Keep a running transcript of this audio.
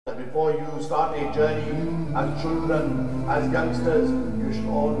Before you start a journey as children, as youngsters, you should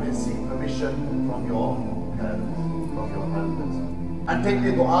always seek permission from your parents, from your elders. And take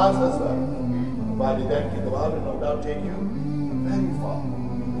the du'as as well. Walidain ki dua will no doubt take you very far.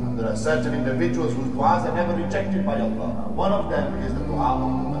 And there are certain individuals whose du'as are never rejected by Allah. One of them is the du'a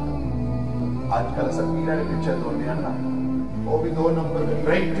of the mother. Aajkal sabila ne piche done hai na. Wo bhi do number the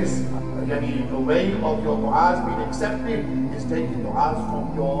greatest. Yani the way of your du'as being accepted is taking du'as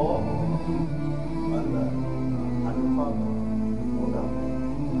from your mother and your father. No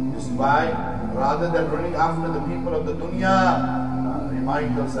doubt. This is why, rather than running after the people of the dunya,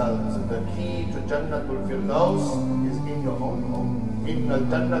 remind yourselves that the key to Jannatul Firdaus is in your own home. Innal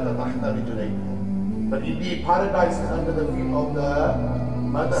Jannata tahta rijlaykum. But indeed, paradise is under the feet of the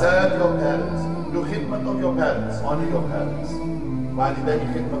mother. Serve your parents. Do khidmat of your parents. Honor your parents.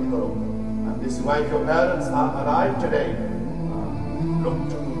 Walidain khidmat karo. And this is why if your parents are alive today, look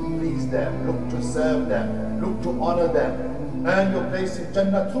to please them, look to serve them, look to honor them. Earn your place in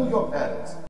Jannah through your parents.